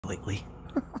lately.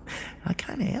 I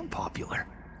kind of am popular.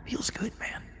 Feels good,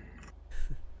 man.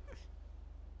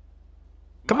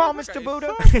 Come on, Mr.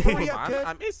 Buddha. Hurry up, kid.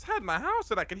 I'm inside my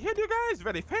house and I can hear you guys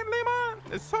very faintly, man.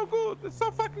 It's so good. It's so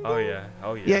fucking good. Oh yeah.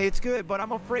 Oh yeah. Yeah, it's good, but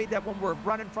I'm afraid that when we're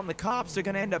running from the cops, they're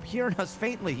gonna end up hearing us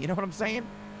faintly. You know what I'm saying?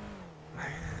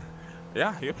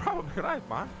 Yeah, you're probably right,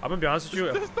 man. I'm gonna be honest with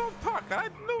you. Just don't talk. I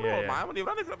know, Yeah. man. When you're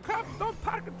running from cops, don't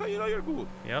talk until you know you're good.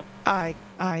 Yep. All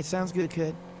right, sounds good,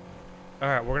 kid. All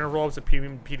right, we're gonna roll up to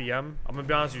PDM. I'm gonna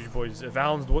be honest with you, boys. If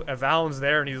Alan's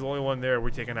there and he's the only one there,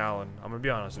 we're taking Alan. I'm gonna be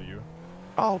honest with you.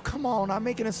 Oh, come on. I'm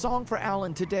making a song for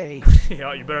Alan today.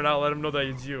 Yeah, you better not let him know that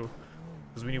it's you,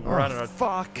 because we're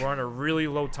on a really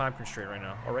low time constraint right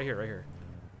now. Oh, right here.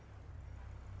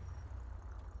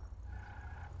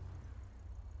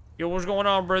 Yo, what's going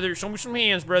on, brother? Show me some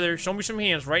hands, brother. Show me some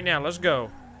hands right now. Let's go.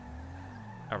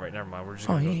 All right, never mind. We're just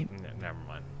gonna go. Never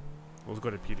mind. Let's go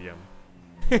to PDM.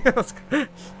 Let's go.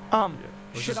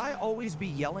 Should I always be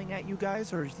yelling at you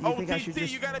guys, or do you think I should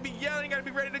just... you gotta be yelling, you gotta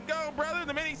be ready to go, brother.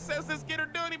 The minute he says let's get her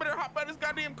done, you better hop out of this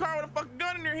goddamn car with a fucking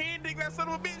gun in your hand, take that son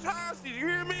of a bitch hostage. You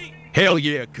hear me? Hell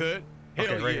yeah, cut. Hell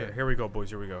Okay, right yeah. here we go, boys.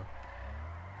 Here we go.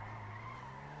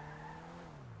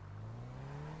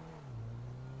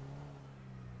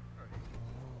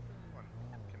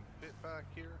 Can fit back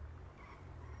here?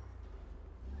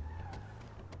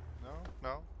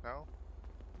 No.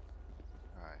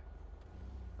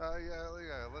 Alright.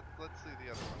 Yeah. Let's see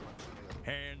the other one.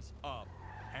 Hands up.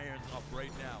 Hands up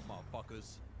right now,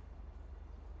 motherfuckers.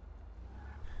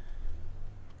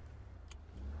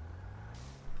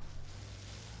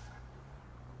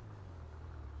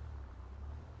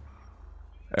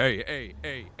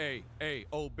 Hey,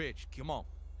 old bitch, come on.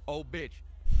 Old bitch.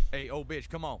 Hey, old bitch,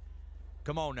 come on.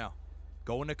 Come on now.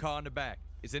 Go in the car in the back.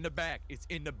 It's in the back. It's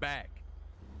in the back.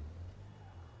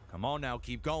 Come on now,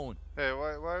 keep going. Hey,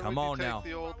 why Come would on you take now.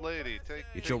 the old lady?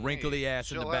 Get your wrinkly ass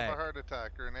in the She'll back. have a heart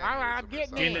attack or an I'm aneurysm or getting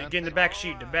something. in. Get in the back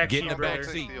seat. The back Get seat, in the brother. back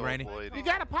seat, Granny. You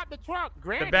gotta pop the trunk,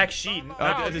 Granny. The back seat.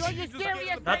 Oh, you're serious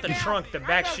Not right the now? trunk. The I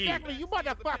back know seat. exactly, you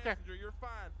motherfucker. You're fine.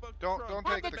 Fuck the Don't truck.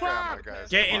 take the the camera, trunk. guys.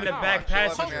 Get Come in the on, back she'll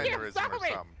have passenger. an Oh, shit, aneurysm or sorry.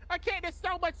 something. Okay, there's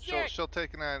so much shit. She'll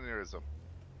take an aneurysm.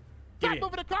 Get Stop in.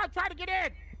 moving the car, try to get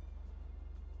in.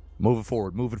 Move it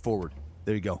forward. Move it forward.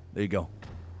 There you go. There you go.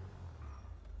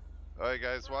 Alright,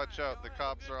 guys, watch out. The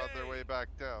cops are on their way back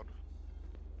down.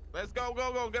 Let's go.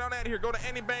 Get on out of here. Go to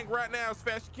any bank right now as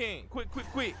fast as you can.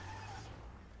 Quick.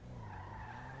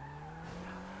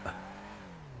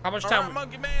 How much All time? right,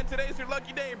 Monkey Man, today's your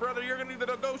lucky day, brother. You're gonna do the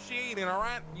negotiating, all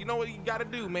right? You know what you gotta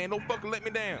do, man. Don't fucking let me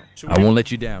down. I won't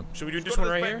let you down. Should we do Let's this go one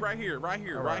to right bank here? Right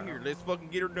here. Let's fucking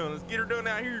get her done. Let's get her done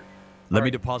out here. Let me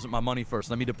deposit my money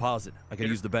first. Let me deposit. I can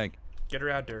use the bank. Get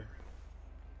her out there.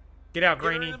 Get out, Get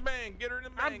her in Granny. the bank. Get her in the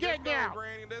bank. I'm getting Let's go, out.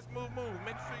 Granny. Let's move.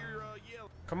 Make sure you're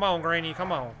yelling. Come on, Granny.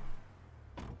 Come on.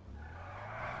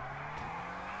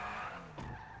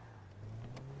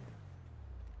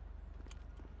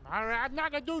 All right, I'm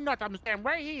not gonna do nothing. I'm standing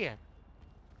right here.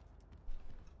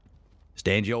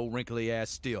 Stand your old wrinkly ass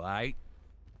still, all right?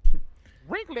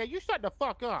 Wrinkly, you shut the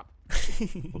fuck up.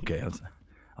 Okay,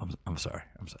 I'm sorry.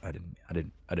 I didn't mean it.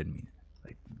 I didn't mean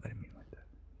it like that.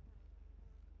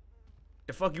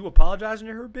 The fuck you apologizing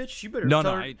to her, bitch? You better No,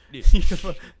 tell no.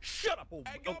 her. Shut up, old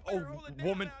Hey, y'all better hold it down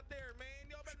woman. out there, man.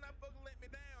 Y'all better not fucking let me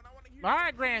down. I wanna hear All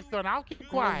right, grandson, I'll keep Come on,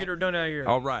 quiet. get her done out here.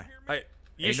 All right. Hey,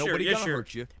 Ain't nobody gonna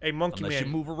hurt you Hey, Monkey unless Man.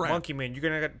 you move around. Monkey Man, you're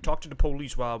gonna talk to the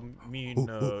police while me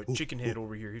and Chicken Head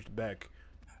over here. Here's the back.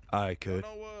 I could.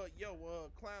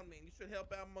 Clown Man, you should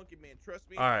help out Monkey Man. Trust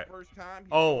me, All right. the first time.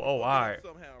 All right.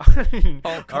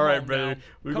 Oh, come All right, on brother. now.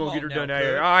 We're Come gonna get her on done now, out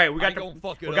here. cuz. All right, we I ain't gonna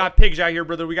fuck it we up. got pigs out here,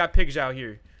 brother. We got pigs out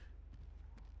here.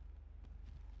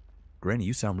 Granny,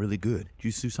 you sound really good. Did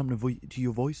you do something to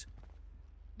your voice?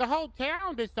 The whole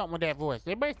town did something with that voice.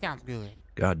 Everybody sounds good.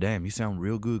 God damn, you sound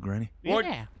real good, Granny. What?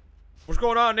 Yeah. What's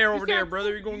going on there over You there, sound- brother?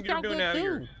 You're gonna you get her sound done good out too.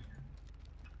 here.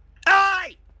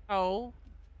 Hey! Oh.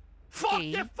 Fuck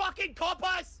Steve. the fucking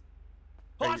coppers!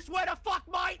 Hey. I swear to fuck,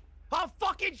 mate! I'll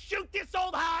fucking shoot this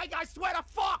old hag! I swear to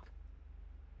fuck!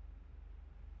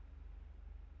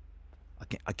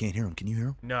 I can't hear him. Can you hear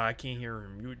him? No, I can't hear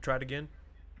him. You try it again?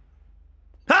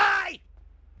 Hey!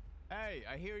 Hey,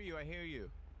 I hear you.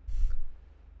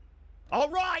 All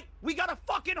right, we got a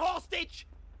fucking hostage.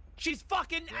 She's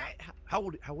fucking. How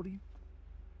old are you?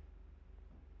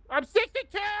 I'm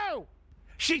 62.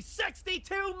 She's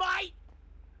 62, mate.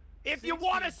 If you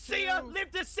want to see her 62.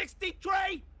 live to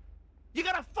 63, you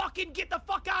gotta fucking get the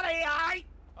fuck out of here, alright?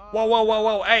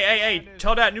 Whoa. Hey.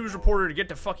 Tell that news reporter to get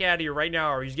the fuck out of here right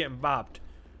now or he's getting bopped.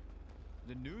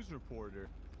 The news reporter.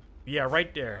 Yeah,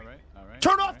 right there. All right.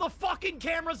 Turn off the fucking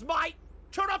cameras, mate.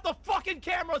 Turn off the fucking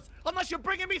cameras unless you're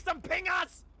bringing me some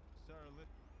pingas!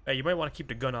 Hey, you might want to keep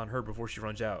the gun on her before she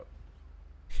runs out.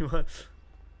 You want?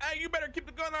 Hey, you better keep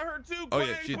the gun on her too. Oh, Clay. yeah,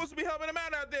 You're she's- supposed to be helping him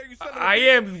out there. You son of a I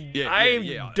bitch. am. Yeah, I yeah, am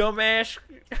yeah. dumbass.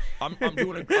 I'm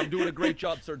doing a great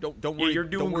job, sir. Don't Yeah, worry. you're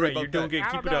doing don't worry great. You're about doing that. good.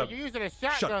 I Keep don't it know. up. You're using a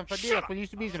shotgun for this when you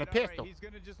should be using a pistol. He's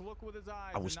gonna just look with his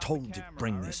eyes. I was and not told the to camera,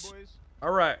 bring all right, this. boys?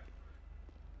 All right.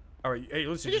 All right. Hey,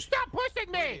 listen. You Just stop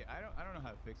pushing me! Wait, I don't know how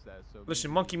to fix that. So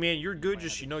listen, Monkey Man. You're good. might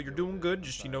Just have you to know, you're deal doing with good. it.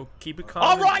 Just I'm you know, sorry. keep it All calm.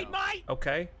 All right, mate!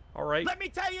 Okay. All right. Let me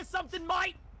tell you something,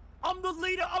 mate! I'm the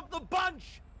leader of the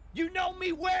bunch! You know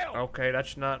me well! Okay.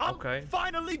 That's not I'm okay.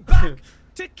 finally back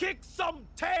to kick some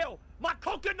tail! My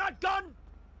coconut gun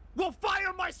will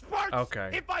fire my sparks Okay.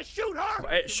 if I shoot her!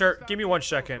 Hey, sure. Give me 1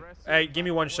 second. Hey, give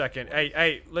me 1 second.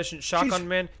 Hey, listen, shotgun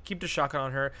man, keep the shotgun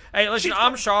on her. Hey, listen, She's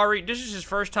I'm gonna- sorry. This is his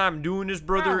first time doing this,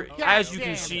 brother. Oh, As you God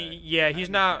can damn see, it. yeah, he's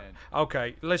not. understand.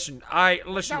 Okay, listen.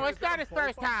 Listen. No, it's not his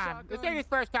first time. This ain't his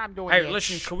first time doing Hey, this.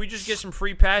 listen. Can we just get some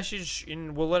free passage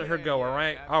and we'll let her go? yeah, All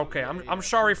right. absolutely, Okay. yeah, I'm yeah.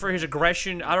 sorry for his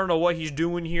aggression. I don't know what he's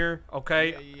doing here.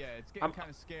 Okay. Yeah, it's I'm- getting kind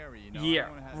of scary, you know. I Yeah,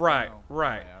 don't wanna have, right, you know.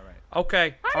 right. All right.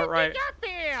 Okay. How do All you right. think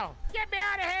I feel? Get me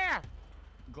out of here!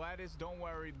 Gladys, don't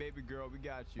worry, baby girl. We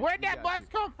got you. Where'd We that got bus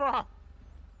you. come from?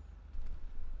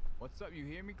 What's up? You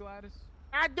hear me, Gladys?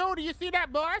 I do. Do you see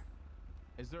that bus?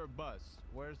 Is there a bus?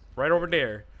 Where's? Right over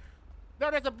there. No,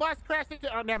 there's a bus crashing.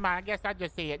 Oh, never mind. I guess I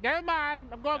just see it. Never mind.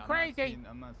 I'm going Yeah, crazy.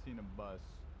 I'm not seeing a bus.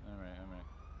 All right.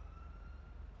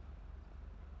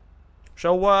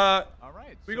 So All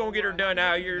right. we so, gonna get her how done you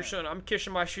out looking here, at- son. I'm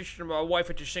kissing my sister and my wife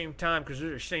at the same time because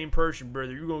they're the same person,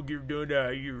 brother. You gonna get her done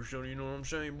out here, son. You know what I'm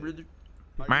saying, brother?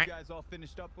 Are Meh. you guys all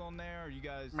finished up on there? Or you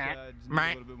guys Meh. just need Meh. a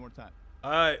little bit more time?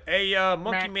 Hey, Monkey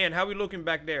Mac. Man, how we looking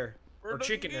back there? We're Or looking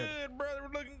chicken good, head? brother.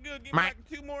 We're looking good. Give me Mike.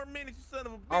 like 2 more minutes, you son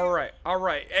of a bitch. All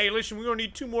right. Hey, listen, we're gonna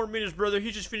need 2 more minutes, brother.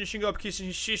 He's just finishing up kissing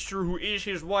his sister, who is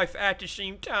his wife, at the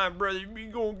same time, brother. We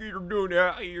gonna get her done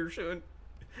out here, son.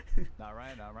 All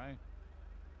right.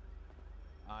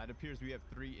 It appears we have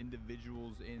 3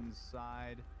 individuals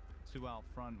inside, 2 out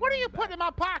front. What one are in you the putting in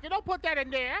back. my pocket? Don't put that in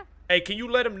there. Hey, can you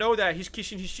let him know that he's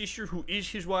kissing his sister, who is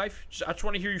his wife? I just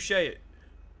want to hear you say it.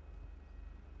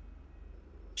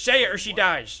 Say it, or she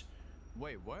dies.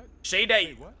 Wait, what? Say that.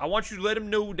 Wait, what? I want you to let him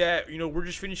know that, we're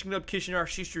just finishing up kissing our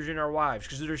sisters and our wives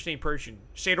because they're the same person.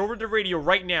 Say it over the radio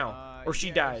right now, or she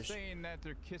yeah, they're dies. saying that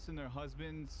they're kissing their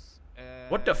husbands.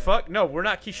 What the fuck? No, we're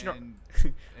not kissing our. And,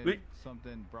 We- and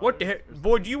something. What the brothers heck? or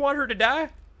Boy, do you want her to die?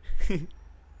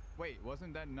 Wait,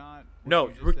 wasn't that not? What No,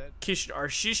 you just we're said? kissing our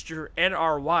sister and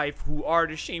our wife, who are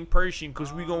the same person,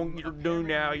 because we gonna get her done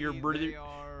now, your Apparently They brother.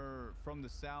 are from the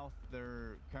south.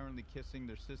 They're currently kissing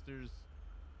their sisters.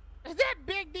 Is that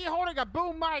Big D holding a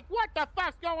boom mic? What the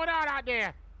fuck's going on out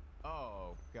there?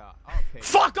 Oh God. Okay.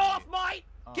 Fuck okay. off, mate!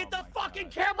 Oh Get the my fucking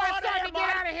God. camera out of Somebody here,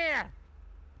 get out mate! of here.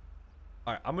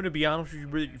 All right, I'm gonna be honest with you,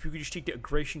 brother. If you could just take the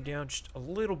aggression down just a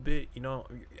little bit,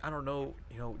 I don't know,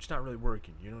 it's not really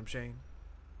working. You know what I'm saying?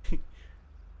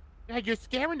 Yeah, you're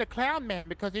scaring the clown man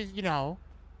because he's,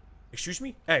 Excuse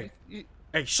me? Hey,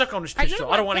 suck on this Hey, you pistol.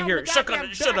 don't I don't wanna want to hear it. tell Suck the on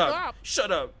goddamn it. Shut back up. up.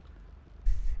 Shut up.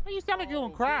 You sound like you're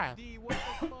gonna Oh, cry. Big D, what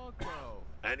the fuck, bro?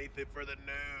 Anything for the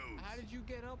news. How did you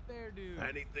get up there, dude?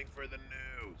 Anything for the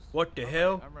news. What the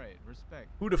hell? All right, respect.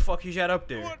 Who the fuck is that up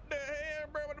there? What the hell,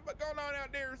 bro? What the fuck going on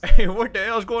out there, Hey, son? what the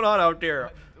hell's going on out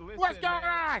there? Listen, What's going man,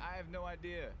 on? I have no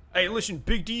idea. Hey, listen,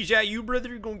 Big D's at you, brother.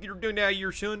 You're gonna get her done out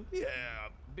here, son. Yeah.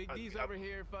 Big D's over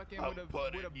here fucking I'm with a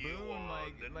putting boom you on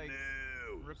the like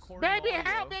news. recording Baby,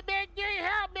 audio. help me, Big D,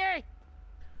 help me.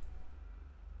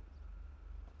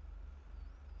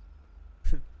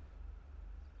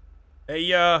 Hey,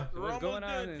 We're What's almost going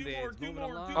on done. in Two there? more, It's two moving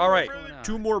more, along. two all more, right, brother.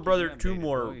 two more, brother. Keep it Two up, baby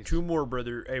more, boys. two more,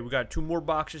 brother. Hey, we got 2 more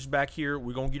boxes back here.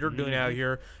 We're gonna get her done out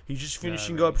here. He's just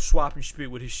finishing right. up swapping spit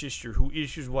with his sister, who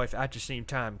is his wife, at the same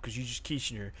time, because he's just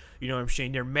kissing her. You know what I'm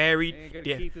saying? They're married. Hey, you gotta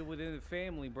They- keep it within the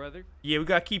family, brother. yeah, we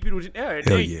gotta keep it within. Hey,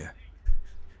 Hell hey, yeah.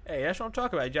 Hey, that's what I'm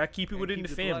talking about. You gotta keep it And within keep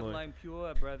the the family. bloodline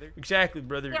pure, brother. Exactly,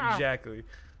 brother. Yeah. Exactly.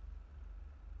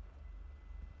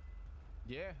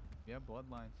 Yeah,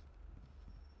 bloodlines.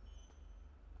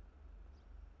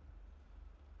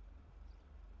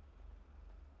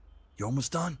 You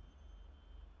almost done?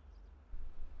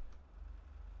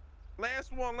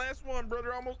 Last one,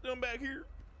 brother. Almost done back here.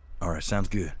 All right, sounds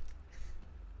good.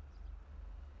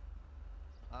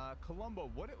 Columbo,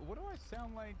 what do I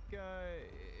sound like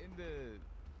in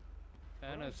the?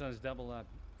 I know it sounds double up.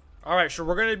 All right, so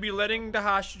we're gonna be letting the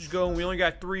hostage go, and we only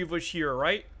got 3 of us here,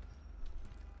 right?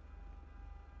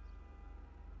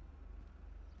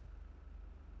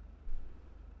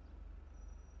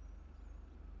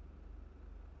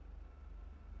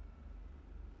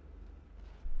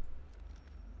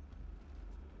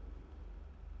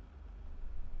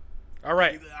 All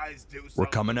right. You guys do We're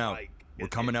coming something, out. like, We're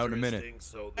coming out in a minute. interesting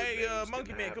so the Hey, news Monkey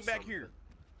can Man, have come back something. here.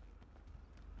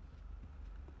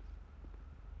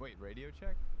 Wait, radio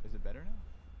check? Is it better now?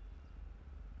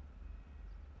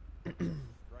 Right here.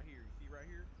 You see right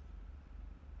here?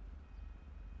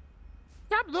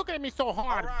 Stop looking at me so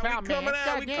hard, All right, pal, we man. coming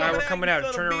out, we Goddamn. All right, we're out, coming you out. son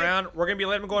of Turn a bitch. around. We're gonna be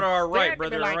letting him go to our right, Staring at me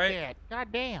brother. like All right. that.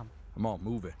 Goddamn. Come on,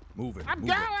 move it. Move it. I'm move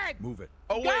going. it. Move it.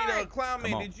 Oh wait, Guy! Clown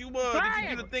Man, Come on. did you do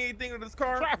Trying. the thing with this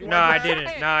car? Try- You No, wanna I drive?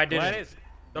 didn't. No, I didn't. Gladys,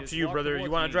 Up just to you, walk brother. You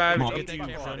towards want me. to drive? Come It's on, up get to that you,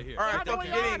 camera out son. of here. All right, That's fuck what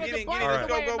it, we are, get in, there's a get bus in, in the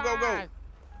go, way go, of go, my go. eyes.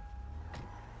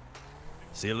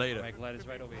 See you later. Right, Gladys,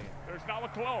 right over here. There's now a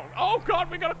clone. Oh God,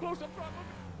 we got a close-up shot.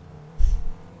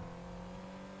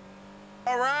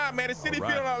 All right, man, the city All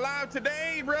right. feeling alive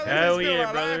today, brother. Hell It's feeling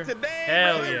yeah, alive brother. Today,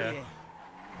 Hell brother. yeah.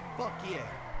 Fuck yeah.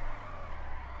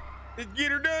 Let's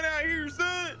get her done out here,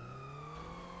 son.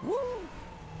 Woo.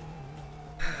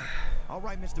 All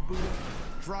right, Mr. Buddha.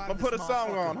 Drive I'm gonna put a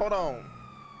song on. Hold on.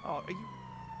 Oh, are you?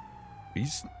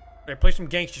 He's. Hey, play some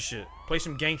gangster shit. Play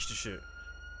some gangster shit.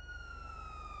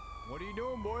 What are you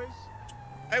doing, boys?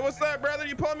 Hey, what's up, brother?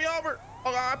 You pull me over?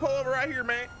 Oh, I pull over right here,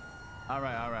 man. All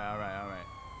right.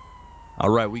 All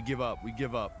right, we give up. We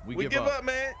give up. We give up,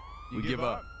 man. We give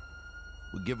up.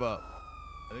 We give up.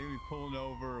 I think we pulled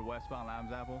over westbound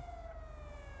Lamb's Apple.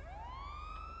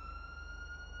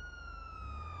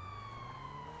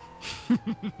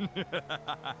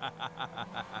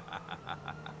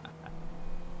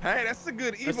 Hey, that's a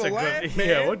good That's evil a laugh, good. man.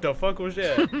 Yeah. What the fuck was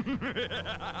that?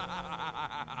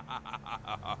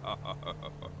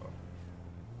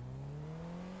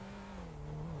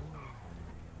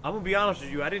 I'm gonna be honest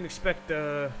with you. I didn't expect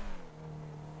the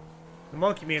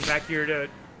Monkey Man back here to.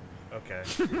 Okay.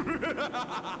 Okay.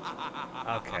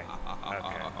 Okay.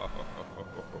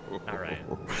 All right.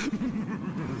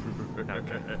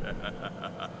 Okay.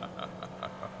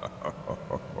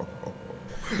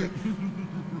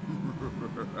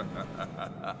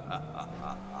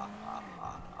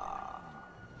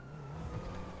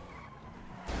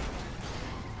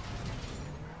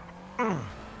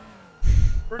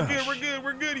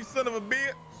 We're good, you son of a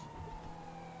bitch.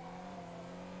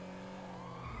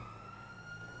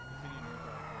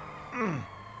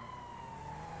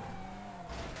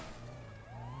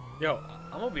 Yo,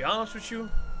 I'm gonna be honest with you.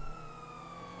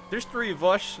 There's 3 of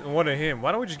us and 1 of him.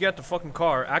 Why don't we just get out the fucking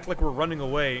car, act like we're running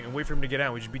away, and wait for him to get out?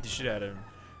 And we just beat the shit out of him.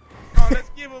 Oh, let's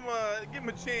give him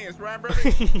a chance, right, brother?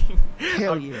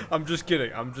 Hell yeah. I'm just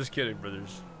kidding. I'm just kidding,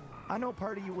 brothers. I know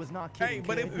part of you was not kidding. Hey,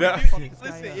 but if kid. we Yeah. do, Fuck this guy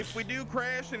listen, up. if we do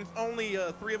crash and it's only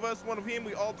 3 of us, 1 of him,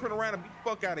 we all turn around and beat the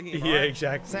fuck out of him. Yeah, alright?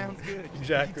 exactly. Sounds good.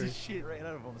 Exactly. Beat the shit right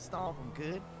out of him. Stomp him,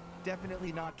 good.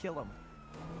 Definitely not kill him.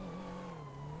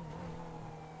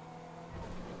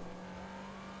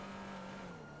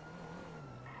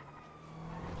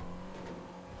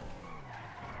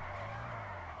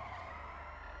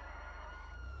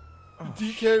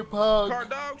 DK Pog. Car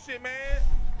dog shit, man.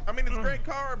 I mean, it's a great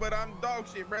car, but I'm dog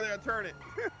shit, brother. I turn it.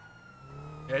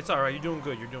 Yeah, it's alright. You're doing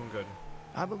good. You're doing good.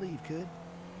 I believe, kid.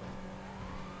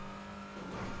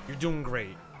 You're doing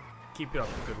great. Keep it up.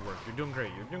 The good work. You're doing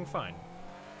great. You're doing fine.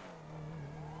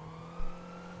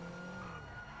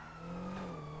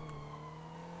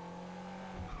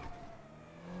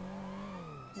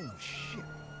 Oh shit.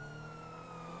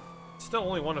 Still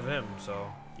only 1 of him,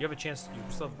 so you have a chance.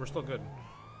 We're still good.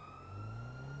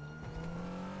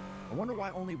 I wonder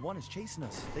why only 1 is chasing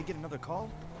us. They get another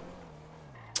call?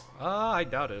 I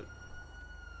doubt it.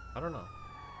 I don't know.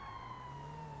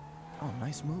 Oh,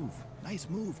 nice move. Nice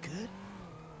move, kid.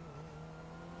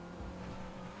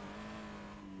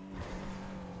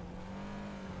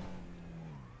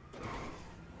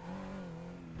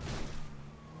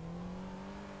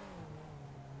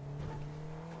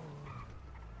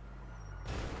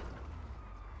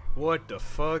 What the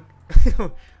fuck?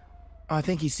 I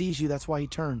think he sees you. That's why he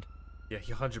turned. Yeah,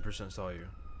 he 100% saw you.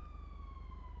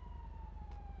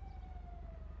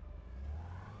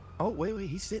 Oh, wait.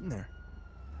 He's sitting there.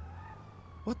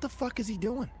 What the fuck is he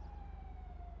doing?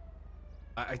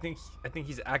 I think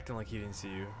he's acting like he didn't see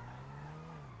you.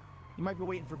 He might be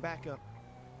waiting for backup.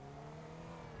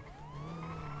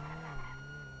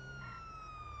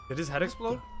 Did his head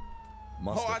explode?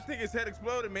 Must Oh, I have. think his head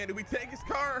exploded, man. Did we take his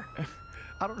car?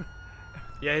 I don't.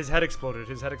 Yeah, his head exploded.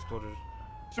 His head exploded.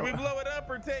 Should we blow it up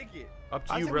or take it? Up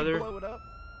to I you, say brother. we blow it up.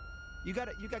 You got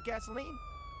it. You got gasoline?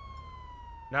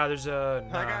 Nah, there's a.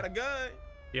 Nah. I got a gun.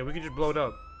 Yeah, we can just blow it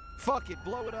up. Fuck it.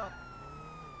 Blow it up.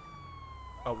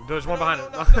 Oh, there's one No, behind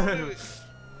no, it. no, don't do it.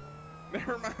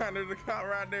 Never mind. There's a cop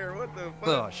right there. What the fuck?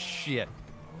 Oh shit.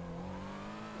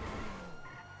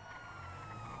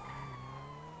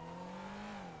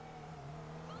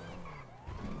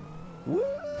 Woo!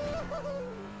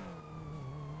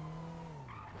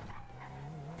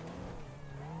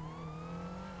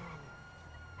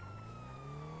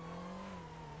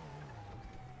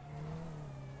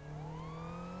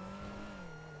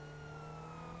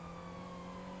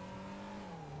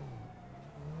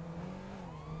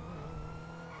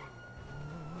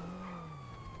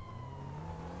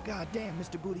 God damn,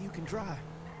 Mr. Booty, you can drive.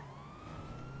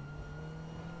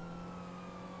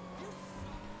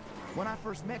 When I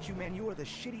first met you, man, you were the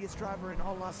shittiest driver in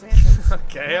all Los Angeles.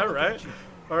 Okay, alright.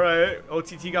 Alright.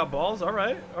 OTT got balls?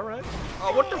 Alright, alright.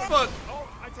 Oh, what the fuck? Oh,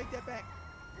 I take that back.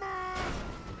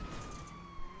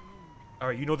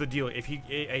 Alright, you know the deal. If he.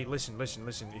 Hey, listen.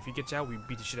 If he gets out, we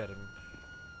beat the shit out of him.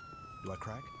 You like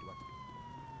crack?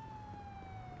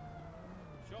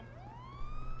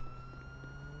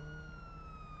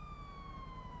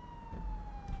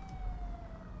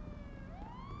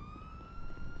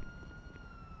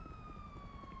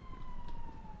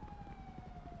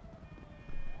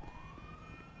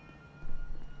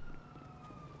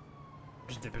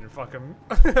 Just dipping and fuck him.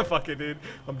 Fuck it, dude.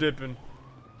 I'm dipping.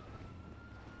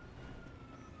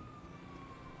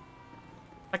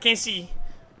 I can't see.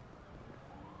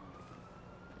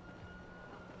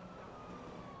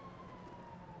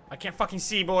 I can't fucking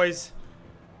see, boys.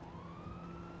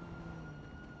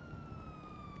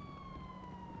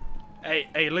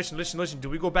 Hey, listen. Do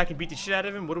we go back and beat the shit out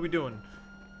of him? What are we doing?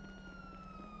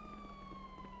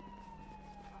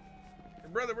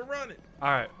 Brother, we're running.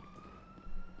 Alright.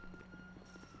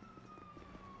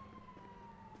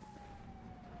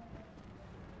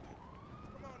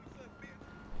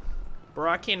 Bro,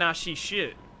 I cannot see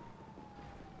shit.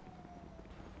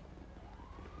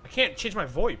 I can't change my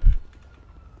VoIP.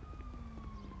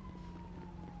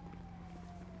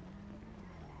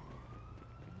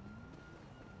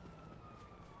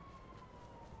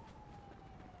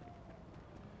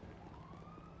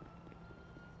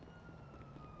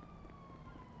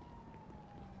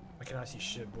 I cannot see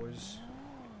shit, boys.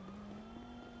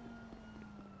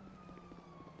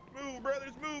 Move,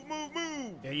 brothers, move.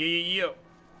 Yeah.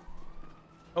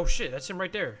 Oh shit, that's him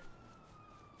right there.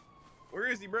 Where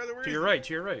is he, brother? Where is To he? your right,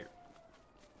 to your right.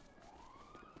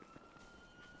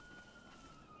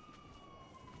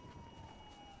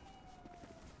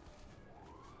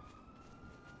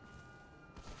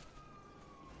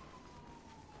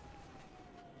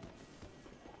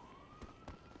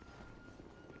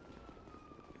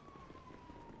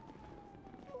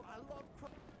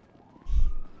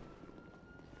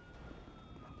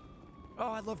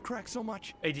 Oh, I love crack so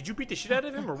much. Hey, did you beat the shit out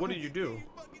of him, or what did you do? You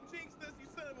fucking jinxed us, you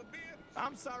son of a bitch.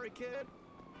 I'm sorry, kid.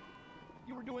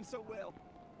 You were doing so well.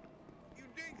 You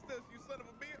jinxed us, you son of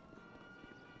a bitch.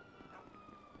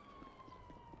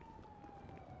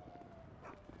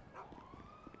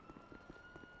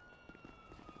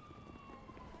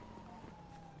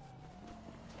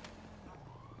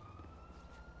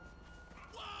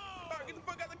 Whoa! Get the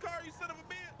fuck out of the car, you son of a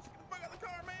bitch. Get the fuck out of the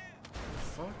car, man.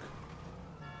 Fuck.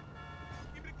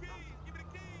 Give me the keys. Give me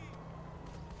the keys.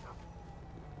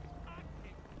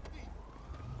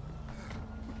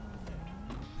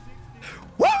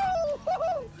 Woo!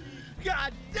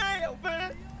 God damn,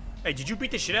 man! Hey, did you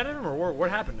beat the shit out of him, or what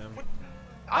happened to him?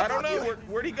 I don't know.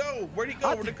 Where'd he go? Where'd he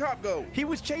go? Where'd the cop go? He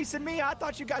was chasing me. I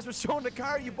thought you guys were showing the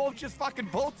car. You both just fucking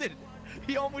bolted.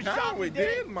 He almost No, shot me we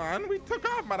dead. did, man. We took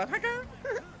off, motherfucker.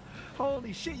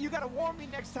 Holy shit, you gotta warn me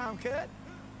next time, kid.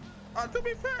 To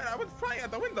be fair, I was flying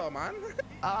out the window, man.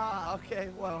 Ah, okay,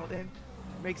 well then,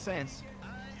 makes sense.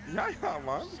 Yeah,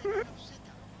 man.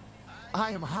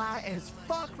 I am high as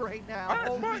fuck right now. Alright,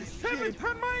 Holy man, 7 shit.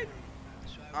 ton, man.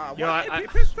 Yo, one I- AP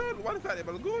pistol, one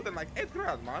valuable good, and like 8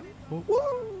 grand, man.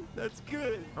 Woo, that's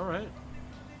good. Alright.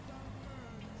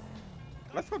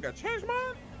 Let's go get change,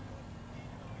 man.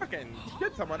 Fucking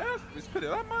get someone else. We split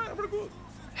it up, man. We're good.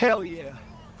 Hell yeah.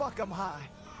 Fuck, I'm high.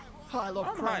 I love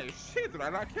I'm crack. high as shit,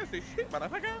 right? I can't say shit,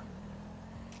 motherfucker.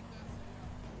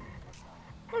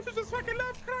 Don't you just fucking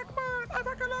love crack, man? I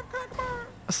fucking love crack, man.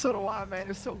 So do I, man.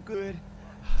 It's so good.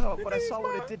 Oh, but I is, saw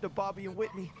what man. it did to Bobby and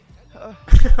Whitney.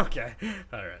 Okay.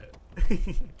 Alright.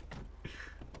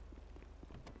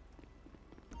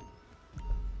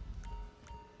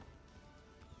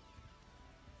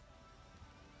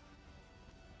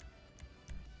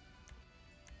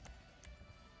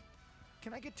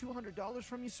 Can I get $200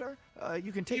 from you, sir?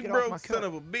 You can take You it off my broke son cut.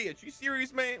 of a bitch. You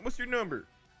serious, man? What's your number?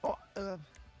 Oh,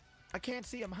 I can't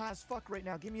see. I'm high as fuck right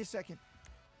now. Give me a second.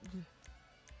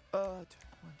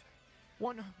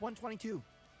 122.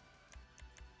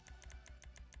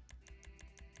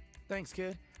 Thanks,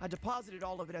 kid. I deposited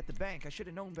all of it at the bank. I should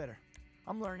have known better.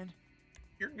 I'm learning.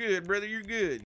 You're good, brother. You're good.